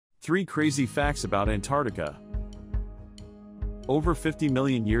3 crazy facts about Antarctica. Over 50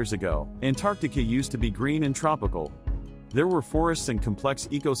 million years ago, Antarctica used to be green and tropical. There were forests and complex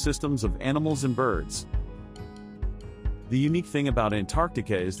ecosystems of animals and birds. The unique thing about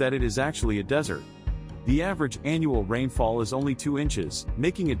Antarctica is that it is actually a desert. The average annual rainfall is only 2 inches,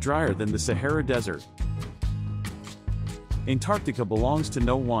 making it drier than the Sahara Desert. Antarctica belongs to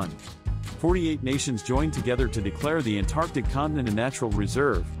no one. 48 nations joined together to declare the Antarctic continent a natural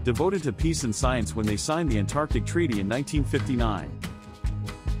reserve, devoted to peace and science when they signed the Antarctic Treaty in 1959.